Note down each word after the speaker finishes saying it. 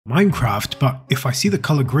Minecraft, but if I see the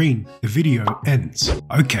color green, the video ends.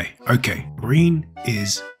 Okay, green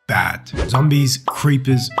is bad. Zombies,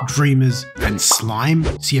 creepers, dreamers, and slime.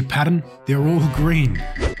 See a pattern? They're all green.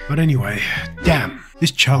 But anyway, damn.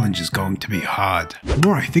 This challenge is going to be hard. The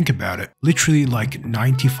more I think about it, literally like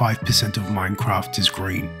 95% of Minecraft is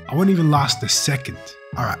green. I won't even last a second.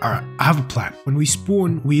 Alright, I have a plan. When we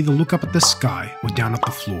spawn, we either look up at the sky or down at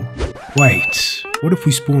the floor. Wait, what if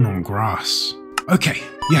we spawn on grass? Okay,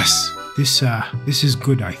 yes, this is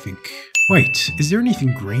good, I think. Wait, is there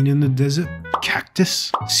anything green in the desert?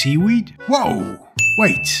 Cactus? Seaweed? Whoa!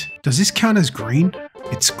 Wait, does this count as green?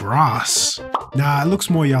 It's grass. Nah, it looks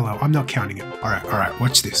more yellow. I'm not counting it. Alright,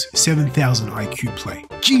 watch this. 7,000 IQ play.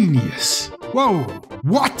 Genius. Whoa,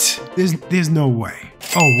 what? There's no way.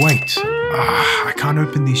 Oh, wait. I can't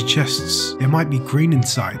open these chests. There might be green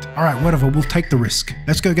inside. Alright, whatever, we'll take the risk.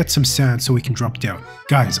 Let's go get some sand so we can drop down.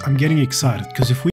 Guys, I'm getting excited because if we